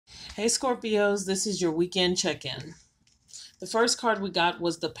Hey Scorpios, this is your weekend check-in. The first card we got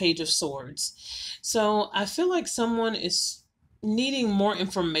was the Page of Swords. So I feel like someone is needing more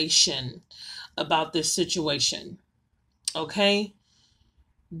information about this situation. Okay?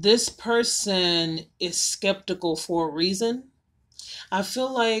 This person is skeptical for a reason. I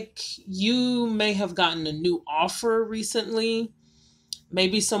feel like you may have gotten a new offer recently.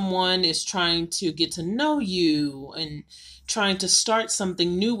 Maybe someone is trying to get to know you and trying to start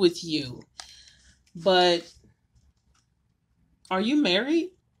something new with you. But are you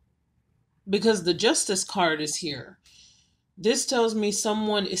married? Because the Justice card is here. This tells me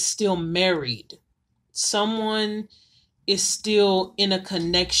someone is still married. Someone is still in a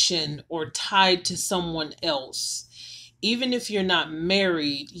connection or tied to someone else. Even if you're not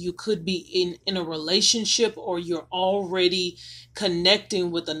married, you could be in a relationship or you're already connecting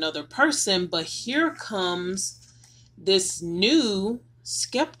with another person. But here comes this new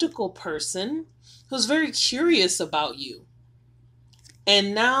skeptical person who's very curious about you.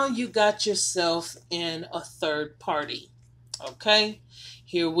 And now you got yourself in a third party. Okay,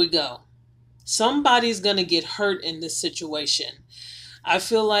 here we go. Somebody's going to get hurt in this situation. I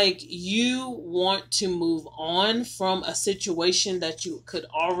feel like you want to move on from a situation that you could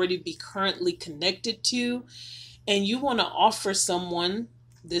already be currently connected to. And you want to offer someone,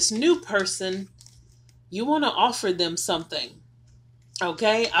 this new person, you want to offer them something.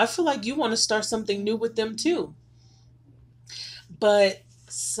 Okay, I feel like you want to start something new with them too. But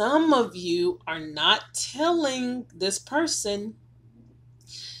some of you are not telling this person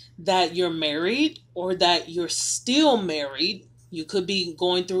that you're married or that you're still married. You could be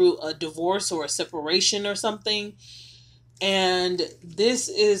going through a divorce or a separation or something. And this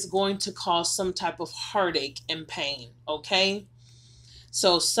is going to cause some type of heartache and pain. Okay.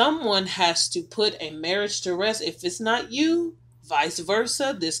 So someone has to put a marriage to rest. If it's not you, vice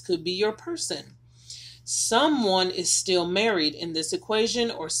versa, this could be your person. Someone is still married in this equation,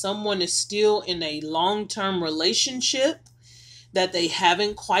 or someone is still in a long-term relationship that they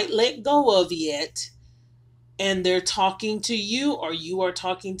haven't quite let go of yet. And they're talking to you or you are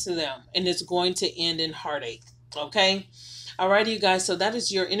talking to them. And it's going to end in heartache. Okay? Alrighty, you guys. So that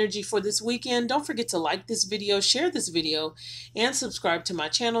is your energy for this weekend. Don't forget to like this video, share this video, and subscribe to my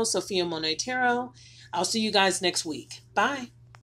channel, Sophiamonay Tarot. I'll see you guys next week. Bye.